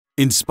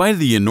In spite of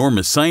the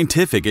enormous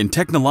scientific and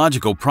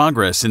technological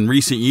progress in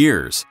recent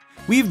years,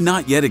 we've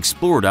not yet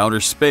explored outer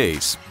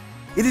space.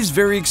 It is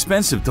very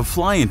expensive to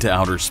fly into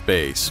outer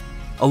space.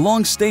 A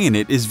long stay in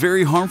it is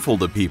very harmful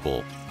to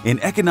people, and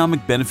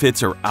economic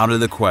benefits are out of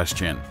the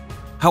question.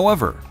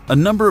 However, a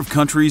number of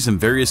countries and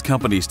various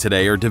companies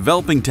today are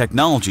developing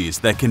technologies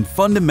that can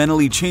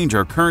fundamentally change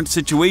our current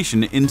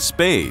situation in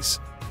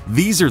space.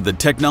 These are the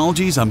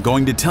technologies I'm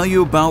going to tell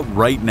you about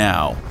right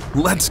now.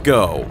 Let's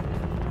go!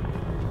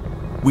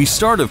 We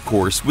start, of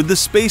course, with the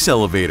space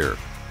elevator.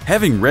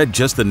 Having read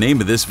just the name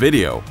of this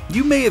video,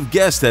 you may have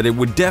guessed that it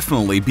would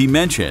definitely be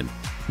mentioned.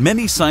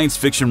 Many science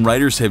fiction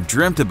writers have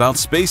dreamt about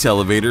space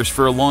elevators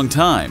for a long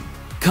time.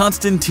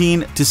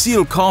 Konstantin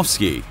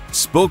Tsiolkovsky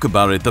spoke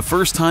about it the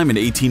first time in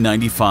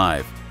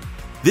 1895.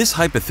 This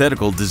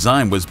hypothetical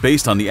design was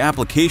based on the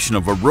application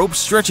of a rope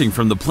stretching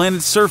from the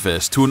planet's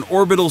surface to an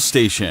orbital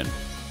station.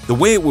 The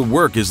way it would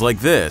work is like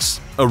this.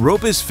 A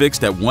rope is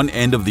fixed at one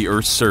end of the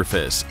Earth's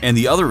surface, and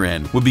the other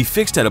end would be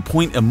fixed at a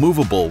point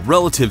immovable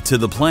relative to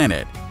the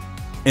planet.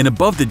 And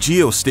above the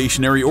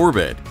geostationary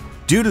orbit,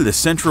 due to the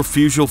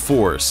centrifugal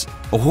force,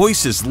 a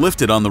hoist is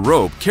lifted on the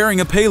rope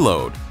carrying a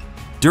payload.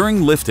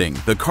 During lifting,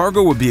 the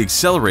cargo would be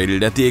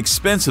accelerated at the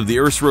expense of the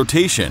Earth's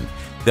rotation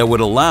that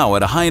would allow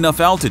at a high enough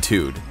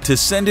altitude to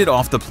send it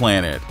off the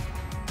planet.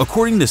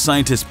 According to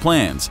scientists'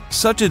 plans,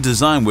 such a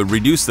design would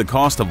reduce the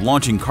cost of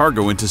launching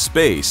cargo into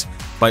space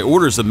by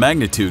orders of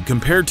magnitude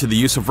compared to the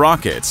use of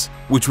rockets,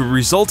 which would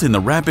result in the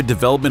rapid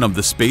development of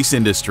the space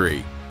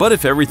industry. But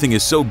if everything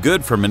is so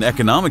good from an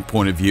economic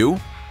point of view,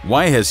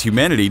 why has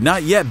humanity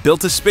not yet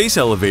built a space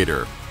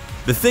elevator?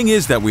 The thing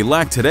is that we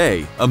lack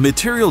today a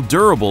material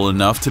durable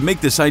enough to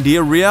make this idea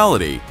a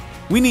reality.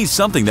 We need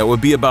something that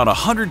would be about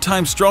 100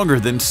 times stronger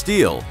than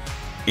steel,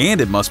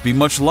 and it must be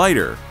much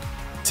lighter.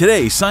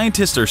 Today,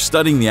 scientists are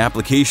studying the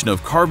application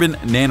of carbon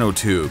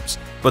nanotubes,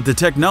 but the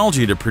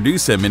technology to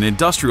produce them in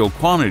industrial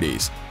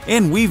quantities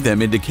and weave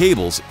them into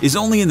cables is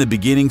only in the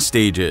beginning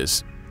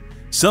stages.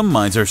 Some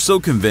minds are so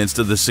convinced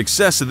of the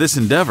success of this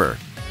endeavor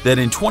that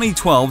in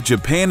 2012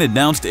 Japan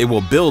announced it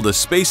will build a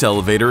space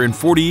elevator in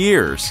 40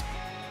 years.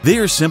 They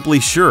are simply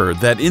sure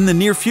that in the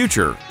near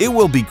future it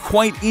will be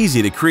quite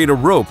easy to create a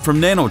rope from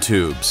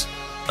nanotubes.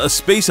 A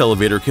space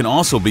elevator can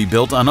also be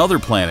built on other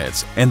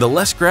planets, and the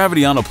less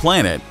gravity on a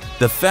planet,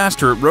 the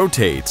faster it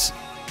rotates.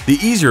 The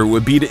easier it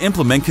would be to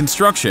implement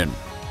construction.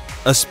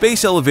 A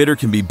space elevator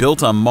can be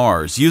built on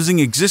Mars using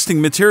existing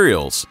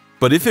materials,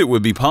 but if it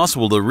would be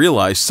possible to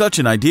realize such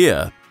an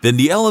idea, then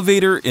the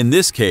elevator, in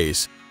this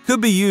case,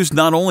 could be used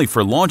not only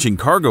for launching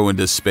cargo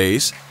into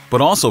space,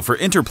 but also for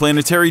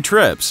interplanetary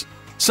trips.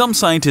 Some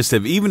scientists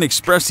have even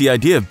expressed the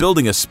idea of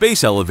building a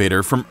space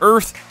elevator from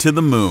Earth to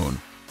the Moon,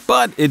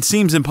 but it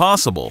seems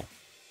impossible.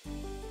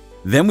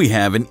 Then we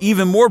have an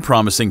even more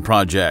promising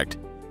project,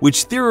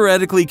 which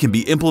theoretically can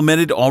be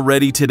implemented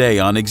already today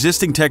on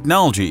existing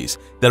technologies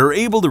that are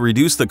able to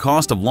reduce the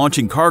cost of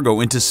launching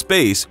cargo into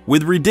space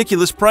with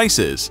ridiculous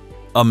prices: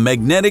 a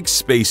magnetic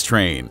space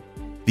train.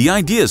 The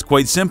idea is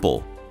quite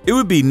simple. It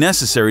would be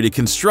necessary to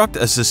construct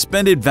a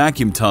suspended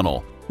vacuum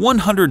tunnel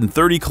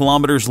 130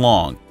 kilometers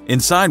long,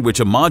 inside which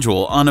a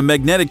module on a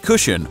magnetic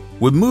cushion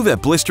would move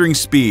at blistering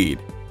speed,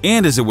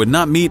 and as it would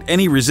not meet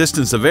any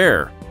resistance of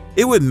air,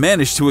 it would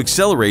manage to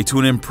accelerate to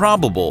an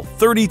improbable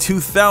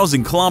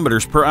 32,000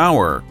 kilometers per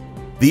hour.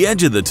 The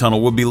edge of the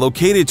tunnel would be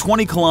located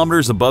 20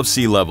 kilometers above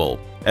sea level.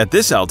 At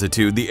this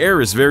altitude, the air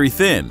is very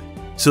thin,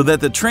 so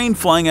that the train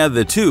flying out of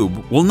the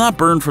tube will not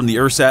burn from the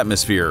Earth's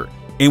atmosphere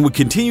and would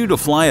continue to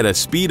fly at a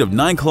speed of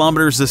 9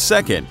 kilometers a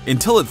second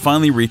until it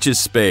finally reaches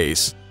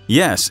space.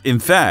 Yes, in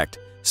fact,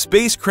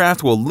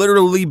 spacecraft will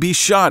literally be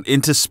shot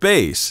into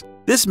space.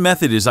 This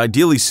method is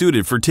ideally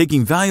suited for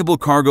taking valuable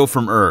cargo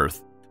from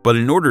Earth. But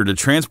in order to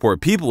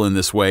transport people in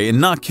this way and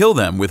not kill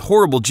them with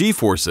horrible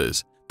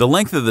G-forces, the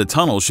length of the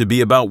tunnel should be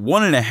about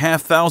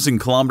 1,500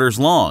 kilometers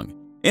long,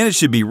 and it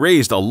should be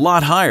raised a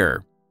lot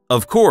higher.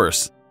 Of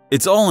course,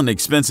 it's all an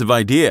expensive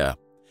idea.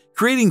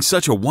 Creating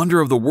such a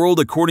wonder of the world,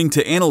 according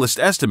to analyst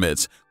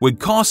estimates, would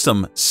cost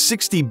some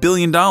 $60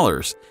 billion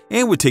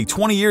and would take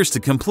 20 years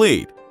to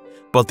complete.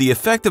 But the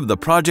effect of the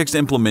project's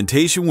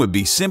implementation would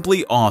be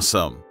simply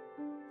awesome.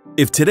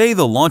 If today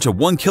the launch of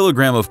 1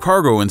 kilogram of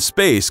cargo in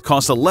space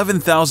costs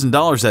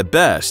 $11,000 at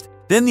best,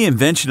 then the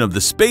invention of the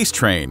space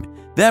train,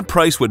 that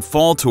price would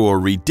fall to a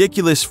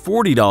ridiculous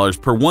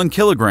 $40 per 1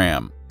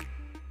 kilogram.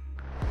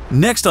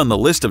 Next on the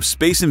list of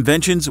space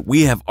inventions,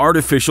 we have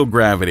artificial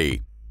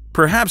gravity.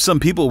 Perhaps some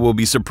people will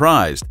be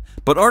surprised,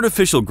 but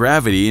artificial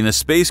gravity in a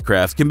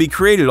spacecraft can be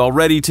created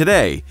already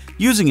today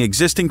using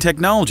existing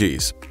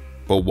technologies.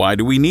 But why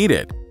do we need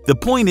it? The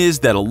point is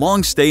that a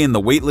long stay in the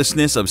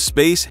weightlessness of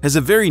space has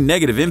a very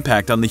negative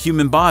impact on the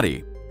human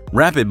body.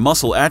 Rapid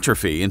muscle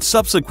atrophy and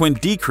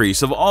subsequent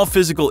decrease of all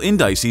physical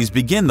indices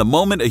begin the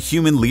moment a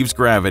human leaves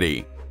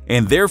gravity.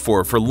 And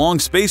therefore, for long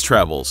space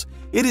travels,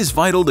 it is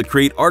vital to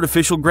create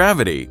artificial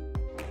gravity.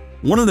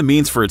 One of the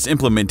means for its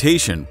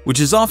implementation, which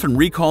is often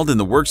recalled in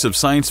the works of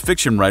science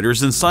fiction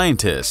writers and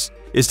scientists,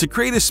 is to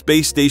create a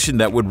space station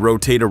that would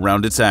rotate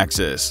around its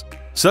axis.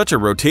 Such a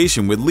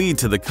rotation would lead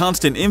to the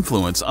constant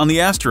influence on the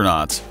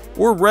astronauts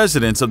or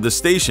residents of the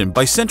station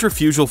by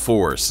centrifugal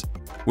force,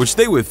 which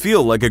they would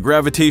feel like a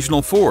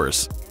gravitational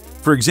force.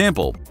 For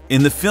example,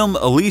 in the film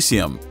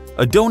Elysium,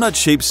 a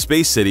donut-shaped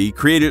space city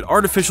created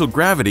artificial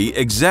gravity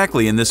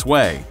exactly in this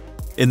way.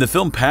 In the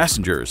film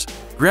Passengers,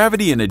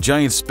 gravity in a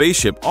giant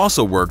spaceship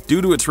also worked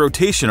due to its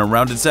rotation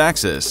around its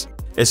axis.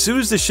 As soon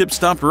as the ship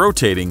stopped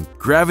rotating,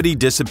 gravity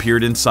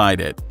disappeared inside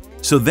it.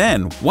 So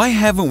then, why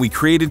haven't we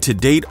created to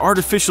date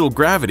artificial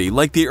gravity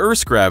like the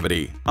Earth's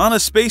gravity, on a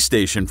space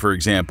station for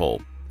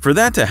example? For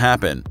that to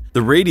happen,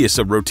 the radius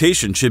of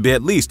rotation should be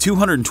at least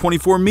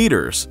 224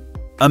 meters.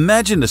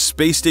 Imagine a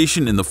space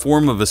station in the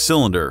form of a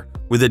cylinder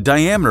with a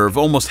diameter of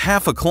almost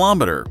half a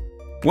kilometer.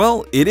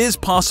 Well, it is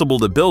possible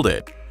to build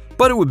it,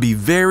 but it would be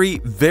very,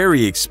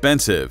 very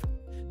expensive.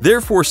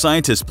 Therefore,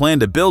 scientists plan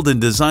to build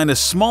and design a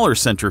smaller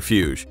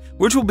centrifuge,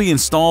 which will be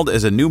installed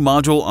as a new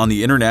module on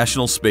the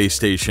International Space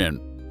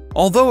Station.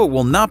 Although it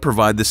will not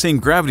provide the same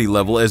gravity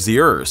level as the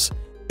Earth's,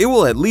 it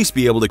will at least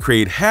be able to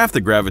create half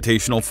the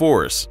gravitational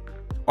force.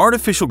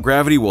 Artificial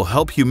gravity will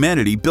help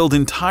humanity build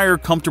entire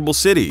comfortable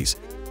cities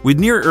with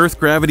near-Earth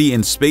gravity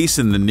in space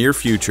in the near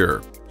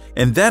future,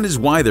 and that is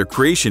why their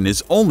creation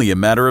is only a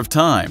matter of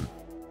time.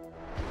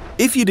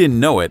 If you didn't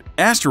know it,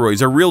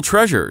 asteroids are real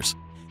treasures.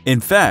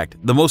 In fact,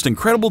 the most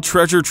incredible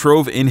treasure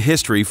trove in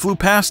history flew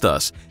past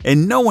us,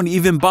 and no one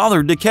even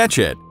bothered to catch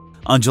it.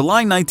 On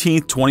July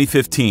 19,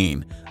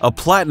 2015, a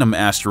platinum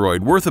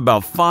asteroid worth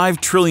about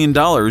 $5 trillion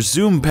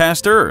zoomed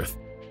past Earth.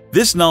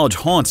 This knowledge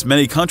haunts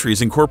many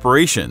countries and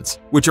corporations,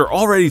 which are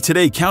already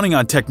today counting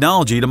on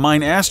technology to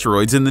mine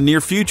asteroids in the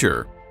near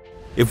future.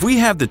 If we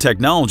have the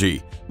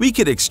technology, we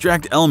could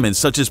extract elements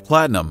such as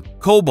platinum,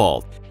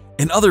 cobalt,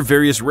 and other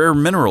various rare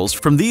minerals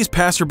from these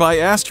passerby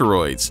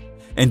asteroids,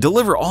 and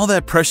deliver all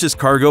that precious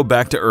cargo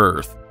back to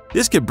Earth.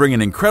 This could bring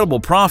an incredible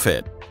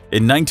profit.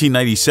 In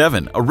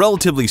 1997, a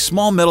relatively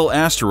small metal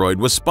asteroid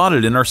was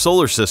spotted in our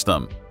solar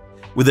system,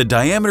 with a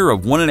diameter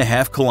of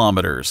 1.5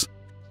 kilometers.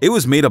 It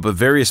was made up of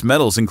various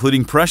metals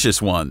including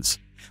precious ones.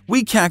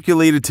 We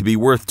calculate it to be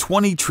worth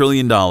 $20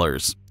 trillion.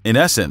 In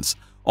essence,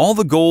 all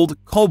the gold,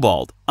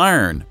 cobalt,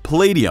 iron,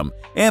 palladium,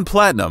 and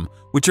platinum,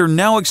 which are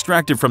now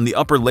extracted from the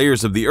upper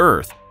layers of the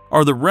Earth,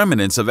 are the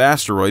remnants of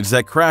asteroids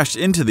that crashed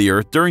into the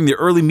Earth during the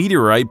early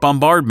meteorite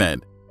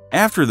bombardment.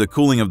 After the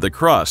cooling of the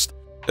crust,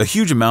 a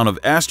huge amount of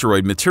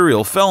asteroid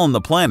material fell on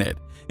the planet,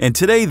 and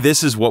today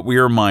this is what we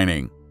are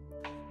mining.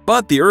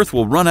 But the Earth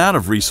will run out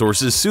of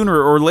resources sooner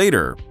or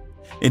later.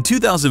 In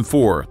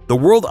 2004, the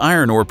world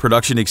iron ore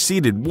production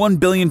exceeded 1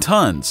 billion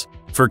tons.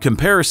 For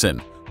comparison,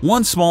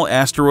 one small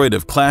asteroid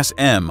of class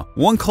M,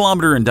 1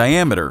 kilometer in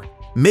diameter,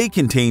 may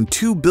contain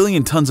 2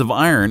 billion tons of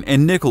iron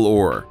and nickel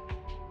ore.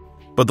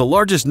 But the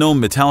largest known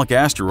metallic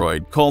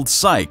asteroid, called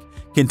Psyche,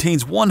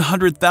 contains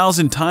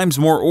 100,000 times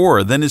more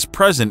ore than is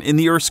present in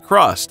the Earth's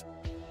crust.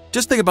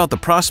 Just think about the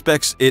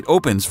prospects it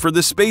opens for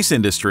the space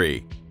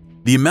industry.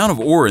 The amount of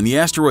ore in the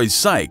asteroid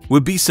Psyche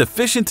would be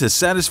sufficient to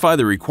satisfy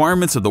the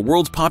requirements of the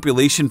world's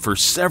population for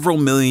several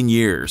million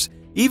years,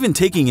 even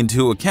taking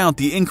into account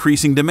the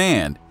increasing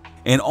demand.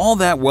 And all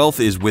that wealth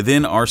is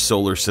within our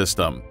solar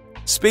system.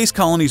 Space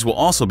colonies will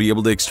also be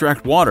able to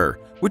extract water,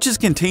 which is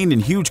contained in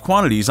huge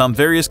quantities on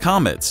various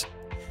comets.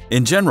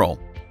 In general,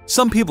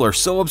 some people are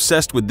so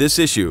obsessed with this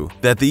issue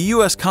that the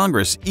US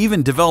Congress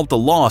even developed a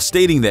law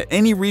stating that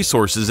any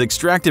resources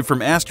extracted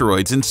from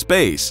asteroids in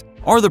space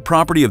are the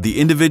property of the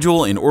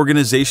individual and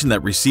organization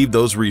that received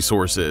those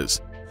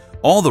resources.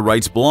 All the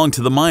rights belong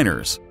to the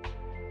miners.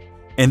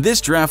 And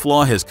this draft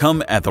law has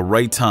come at the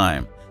right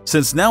time,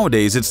 since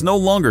nowadays it's no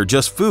longer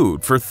just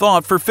food for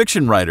thought for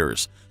fiction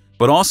writers,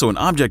 but also an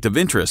object of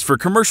interest for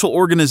commercial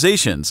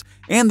organizations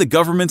and the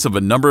governments of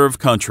a number of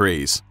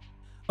countries.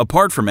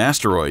 Apart from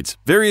asteroids,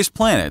 various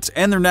planets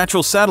and their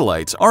natural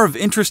satellites are of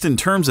interest in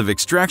terms of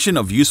extraction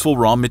of useful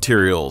raw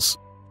materials.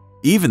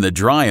 Even the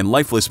dry and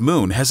lifeless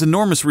moon has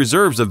enormous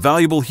reserves of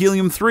valuable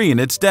helium-3 in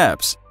its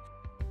depths,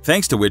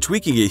 thanks to which we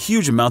can get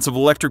huge amounts of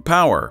electric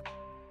power.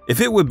 If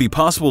it would be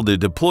possible to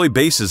deploy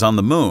bases on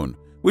the moon,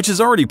 which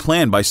is already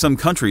planned by some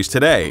countries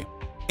today,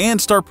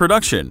 and start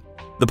production,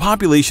 the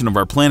population of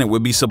our planet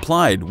would be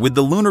supplied with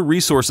the lunar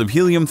resource of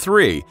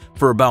helium-3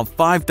 for about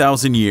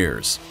 5,000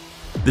 years.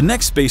 The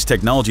next space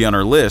technology on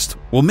our list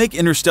will make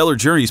interstellar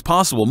journeys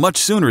possible much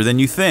sooner than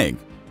you think.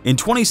 In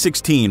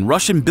 2016,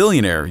 Russian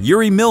billionaire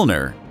Yuri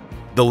Milner,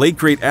 the late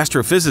great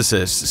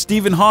astrophysicist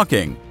Stephen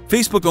Hawking,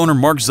 Facebook owner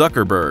Mark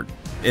Zuckerberg,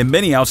 and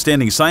many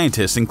outstanding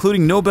scientists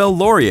including Nobel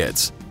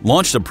laureates,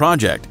 launched a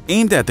project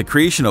aimed at the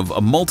creation of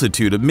a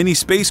multitude of mini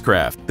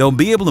spacecraft that will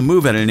be able to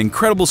move at an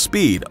incredible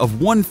speed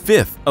of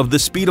 1/5 of the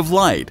speed of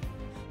light.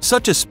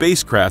 Such a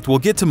spacecraft will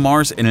get to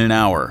Mars in an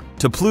hour,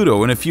 to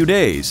Pluto in a few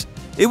days.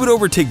 It would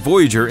overtake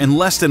Voyager in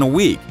less than a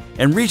week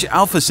and reach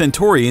Alpha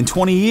Centauri in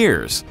 20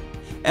 years.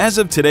 As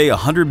of today,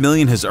 $100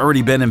 million has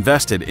already been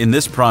invested in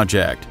this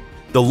project.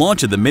 The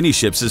launch of the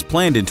mini-ships is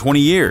planned in 20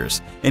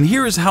 years, and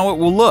here is how it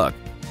will look.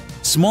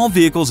 Small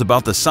vehicles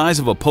about the size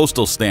of a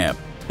postal stamp,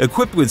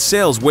 equipped with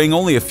sails weighing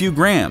only a few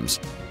grams,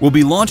 will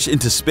be launched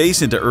into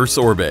space into Earth's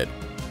orbit.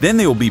 Then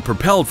they will be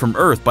propelled from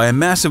Earth by a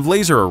massive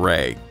laser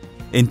array.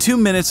 In 2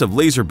 minutes of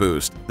laser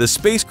boost, the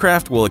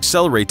spacecraft will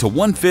accelerate to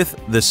 1/5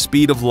 the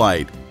speed of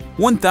light,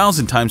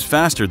 1,000 times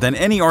faster than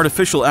any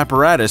artificial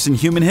apparatus in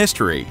human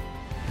history.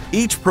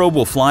 Each probe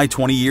will fly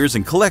 20 years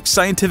and collect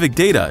scientific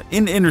data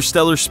in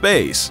interstellar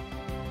space.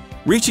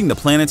 Reaching the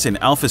planets in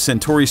Alpha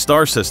Centauri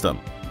star system,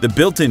 the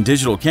built-in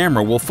digital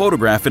camera will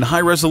photograph in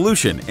high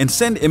resolution and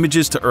send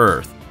images to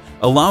Earth,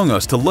 allowing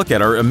us to look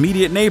at our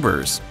immediate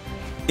neighbors.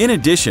 In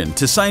addition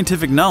to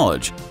scientific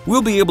knowledge,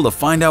 we'll be able to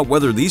find out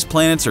whether these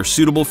planets are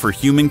suitable for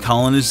human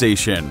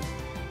colonization.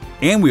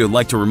 And we would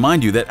like to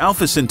remind you that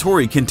Alpha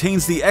Centauri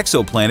contains the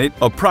exoplanet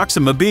of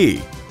Proxima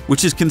b,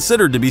 which is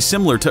considered to be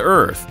similar to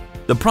Earth.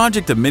 The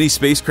project of mini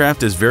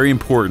spacecraft is very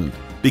important,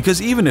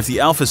 because even if the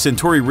Alpha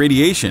Centauri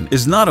radiation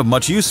is not of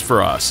much use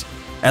for us,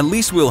 at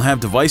least we'll have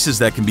devices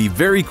that can be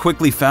very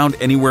quickly found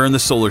anywhere in the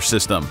solar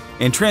system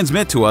and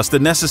transmit to us the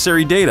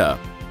necessary data.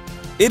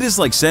 It is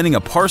like sending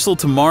a parcel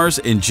to Mars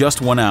in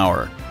just 1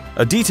 hour.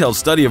 A detailed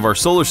study of our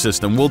solar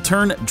system will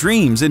turn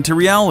dreams into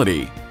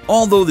reality.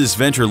 Although this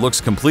venture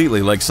looks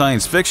completely like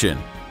science fiction,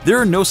 there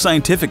are no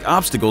scientific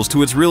obstacles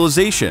to its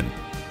realization.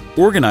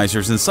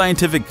 Organizers and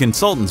scientific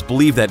consultants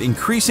believe that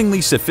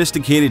increasingly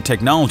sophisticated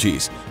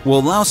technologies will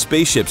allow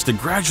spaceships to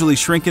gradually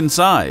shrink in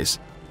size.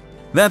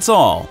 That's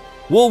all.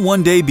 We'll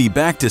one day be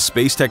back to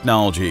space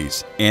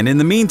technologies, and in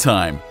the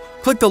meantime,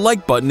 click the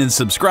like button and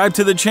subscribe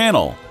to the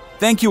channel.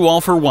 Thank you all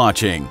for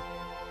watching.